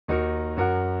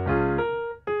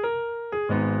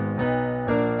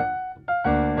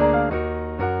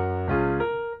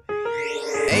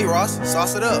Ross,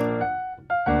 sauce it up.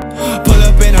 Pull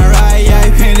up in a ride,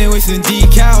 yeah, painted with some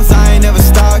decals. I ain't never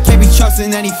stopped, can't be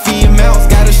trusting any females.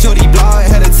 Got a shorty blog,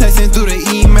 had her texting through the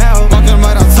email. Walking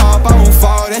right on top, I won't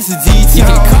fall, that's a detail. You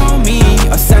can call me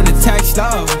or send a text,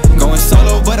 love. Going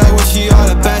solo, but I wish you all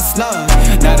the best, love.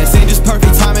 Now this ain't just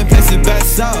perfect timing, place the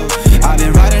best, so I've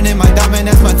been riding in my diamond,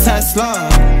 that's my Tesla.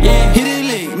 Yeah, hit it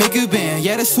lick, make a band,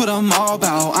 yeah, that's what I'm all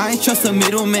about. I ain't trust a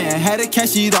middleman, had to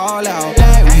cash it all out.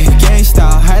 Black with gang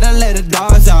style, had to let the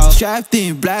dogs out. Strapped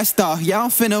in, blast off, yeah, I'm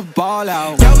finna ball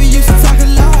out. Yeah, we used to talk a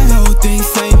lot, whole thing,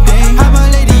 same thing. Had my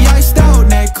lady iced out,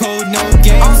 neck cold, no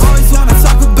games. I always wanna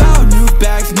talk about new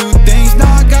bags, new things.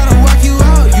 Now I gotta work you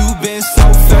out, you been so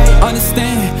fake.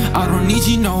 Understand, I don't need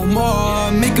you no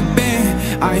more. Make a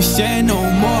band, I ain't sharing no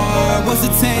more. What's a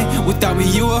 10? Without me,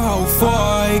 you a hoe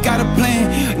 4. Got a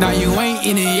plan, now you ain't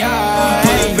in it, yeah.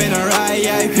 Pull up in a ride,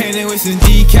 yeah, painted with some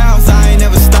decals. I ain't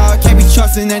never stopped, can't be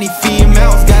trusting any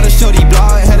females. Got a shorty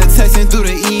blog, had her texting through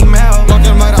the email.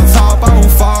 Walking right on top, I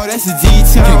won't fall, that's a detail.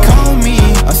 You can call me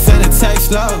or send a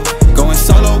text, love. Going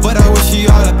solo, but I wish you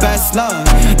all the best, love.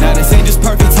 Now this ain't just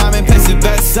perfect timing, place the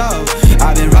best, so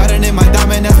I've been riding in my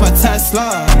diamond, that's my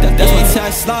Tesla. That's my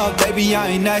Tesla, baby, I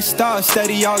ain't next up.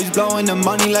 Steady, always blowing the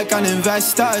money like an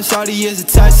investor. Shawty is a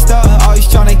tester, always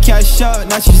tryna catch up.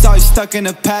 Now she's always stuck in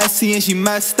the past, seeing she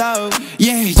messed up.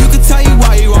 Yeah, you can tell you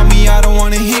why you want me, I don't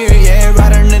wanna hear it, yeah.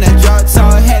 Riding in that drop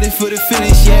top, headed for the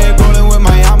finish, yeah. Rolling with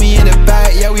Miami in the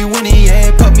back, yeah, we winning,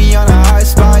 yeah. Put me on a high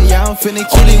spot, yeah, I'm finna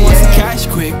kill it, yeah. Cash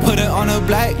quick, put it on a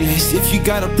blacklist. If you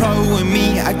got a problem with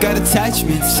me, I got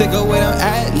attachments. Sick of with them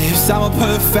ad-libs, I'm a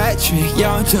perfect trick.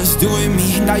 Yeah, I'm just doing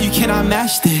me, now you cannot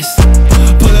match this.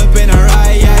 Pull up in a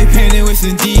ride, yeah, painted with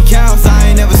some decals. I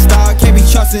ain't never stopped, can't be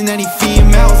trusting any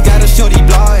females. Got a shorty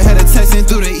blog, had her texting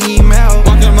through the email.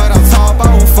 Walking right on top, I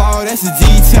won't fall, that's a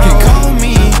detail. You can call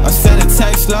me or send a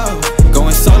text, love.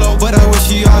 Going solo, but I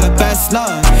wish you all the best,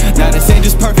 love. Now this ain't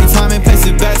just perfect timing, place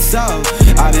the best, so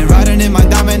I've been riding in my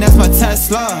diamond, that's my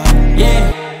Tesla.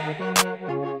 Yeah.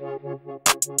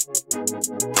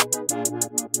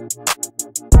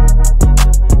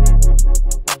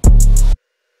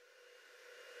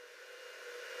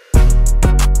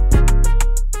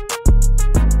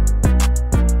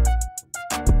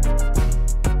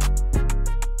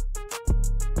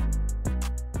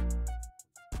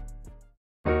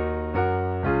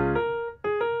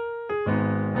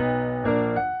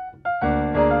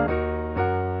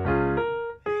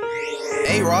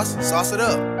 Hey Ross, sauce it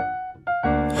up.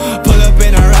 Pull up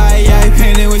in a ride, yeah,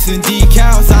 painted with some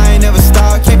decals. I ain't never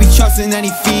stopped, can't be trusting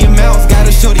any females. Got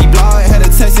a shorty blog, had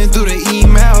her texting through the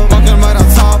email. Walking right on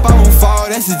top, I won't fall,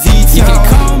 that's a detail. You can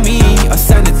call me or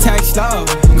send a text, love.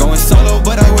 Going solo,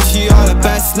 but I wish you all the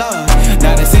best, love.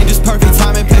 Now this ain't just perfect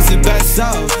timing, place the best, so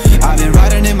I've been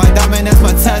riding in my diamond, that's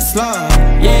my Tesla.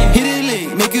 Yeah, hit it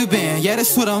lick, make a band, yeah,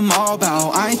 that's what I'm all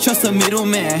about. I ain't trust a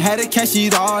middleman, had to cash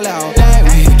it all out. Black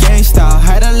with gang style,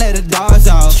 had to let the dogs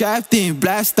out. Strapped in,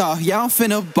 blast off, yeah, I'm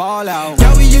finna ball out.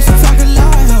 Yeah, we used to talk a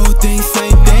lot, whole thing,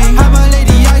 same thing. Had my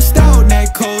lady iced out,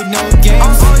 neck cold, no games.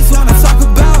 I always wanna talk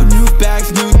about new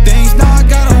bags, new things. Now I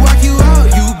gotta work you out,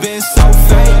 you been so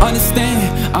fake.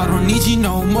 Understand, I don't need you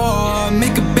no more.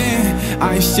 Make a band,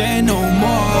 I ain't sharing no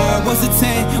more. What's a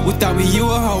 10? Without me, you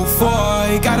a hoe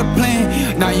 4. Got a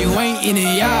plan, now you ain't in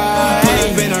it, yeah.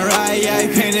 Pull up in a ride, yeah,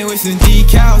 painted with some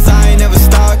decals. I ain't never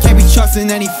stopped, can't be trusting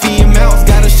any females.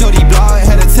 Got a shorty blog,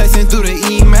 had her texting through the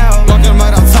email. Walking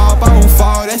right on top, I won't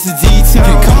fall, that's a detail.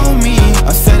 You can call me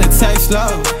or send a text,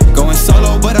 love. Going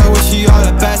solo, but I wish you all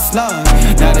the best, love.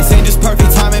 Now this ain't just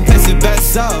perfect timing, place the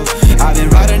best, so I've been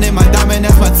riding in my diamond,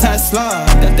 that's my Tesla.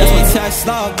 That's my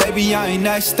Tesla, baby, I ain't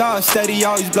next up. Steady,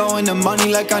 always blowing the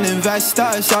money like an investor.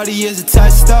 Shawty is a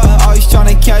tester, always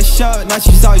tryna catch up. Now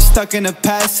she's always stuck in the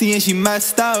past, seeing she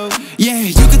messed up. Yeah,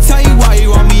 you can tell you why you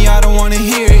want me, I don't wanna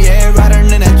hear it, yeah.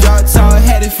 Riding in that drop top,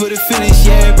 headed for the finish,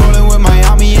 yeah. Rolling with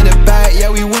Miami in the back,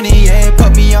 yeah, we winning, yeah.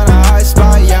 Put me on a high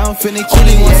spot, yeah, I'm finna kill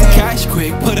it, yeah. Cash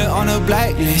quick, put it on a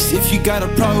blacklist. If you got a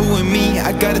problem with me,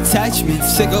 I got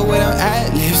attachments. Sick of with them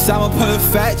ad-libs, I'm a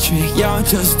perfect trick. Yeah, I'm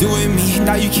just doing me,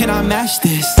 now you cannot match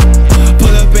this.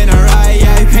 Pull up in a ride,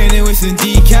 yeah, painted with some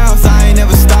decals. I ain't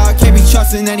never stopped, can't be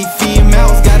trusting any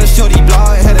females. Got a shorty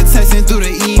blog, had her texting through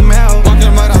the email.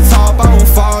 Walking right on top, I won't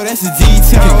fall, that's a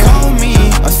detail. You can call me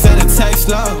or send a text,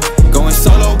 love. Going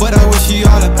solo, but I wish you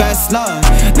all the best, love.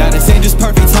 Now this ain't just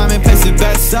perfect timing, place the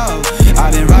best, so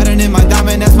I've been riding in my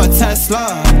diamond, that's my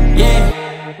Tesla. Yeah.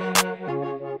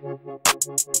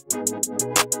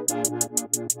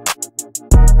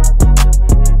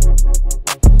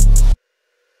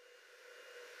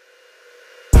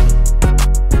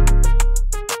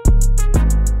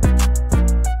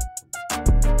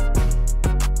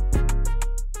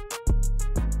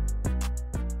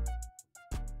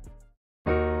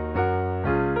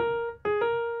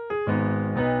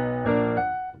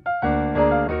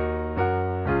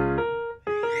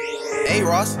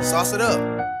 Ross, sauce it up.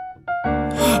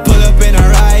 Pull up in a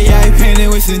ride, yeah, painted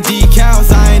with some decals.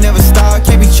 I ain't never stopped,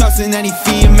 can't be trusting any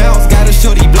females. Got a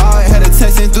shorty blog, had her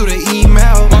texting through the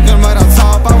email. Walking right on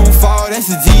top, I won't fall,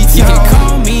 that's a detail. You can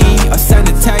call me or send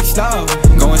a text, love.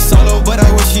 Going solo, but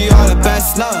I wish you all the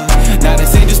best, love. Now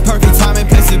this ain't just perfect timing,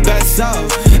 place it best up.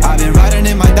 I've been riding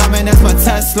in my diamond, that's my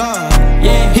Tesla.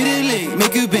 Yeah, hit it lick,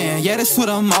 make a band, yeah, that's what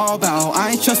I'm all about.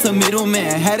 I ain't trust a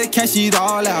middleman, had to cash it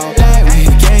all out. Black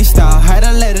wave, gang style, had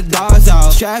to let the dogs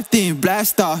out. Strapped in,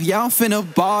 blast off, yeah, I'm finna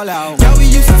ball out. Yeah, we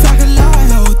used to talk a lot,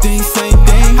 whole thing, same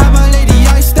thing. Had my lady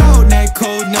iced out, neck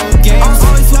cold, no games. I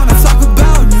always wanna talk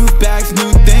about new bags,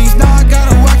 new things. Now I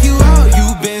gotta walk you out, you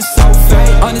been so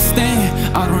fake.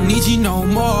 Understand, I don't need you no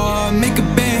more. Make a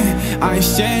band, I ain't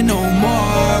sharing no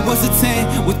more. What's a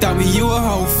 10? Without me, you a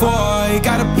whole 4. You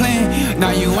got a plan,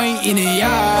 now you ain't in it,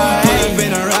 yeah. Pull up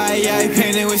in a ride, yeah,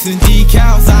 painted with some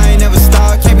decals. I ain't never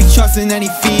stopped, can't be trusting any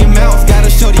females. Got a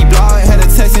shorty blog, had her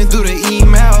texting through the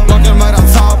email. Walking right on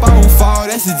top, I won't fall,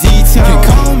 that's a detail. You can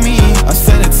call me or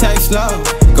send a text, love.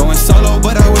 Going solo,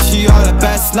 but I wish you all the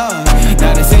best, love.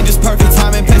 Now this ain't just perfect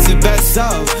timing, place it best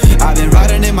up. I've been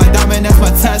riding in my diamond, that's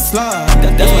my Tesla.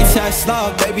 That's my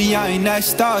Tesla, baby, I ain't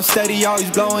next up. Steady,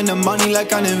 always blowing the money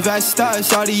like an investor.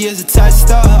 Shawty is a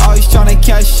tester, always tryna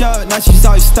catch up. Now she's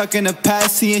always stuck in the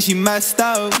past, seeing she messed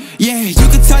up. Yeah, you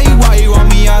can tell you why you want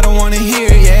me, I don't wanna hear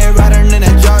it, yeah. Riding in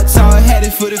that drop top,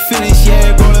 headed for the finish,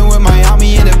 yeah. Rolling with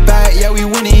Miami in the back, yeah, we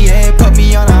winning, yeah. Put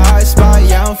me on a high spot,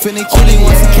 yeah, I'm finna kill it,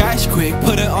 yeah. Cash quick,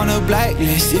 put it on a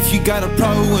blacklist. If you got a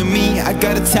problem with me, I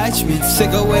got attachments.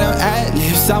 Sick of with them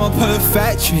ad-libs, I'm a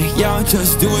perfect trick. Yeah, I'm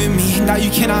just doing me, now you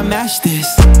cannot match this.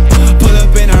 Pull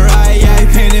up in a ride,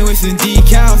 yeah, painted with some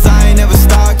decals. I ain't never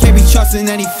stopped, can't be trusting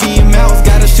any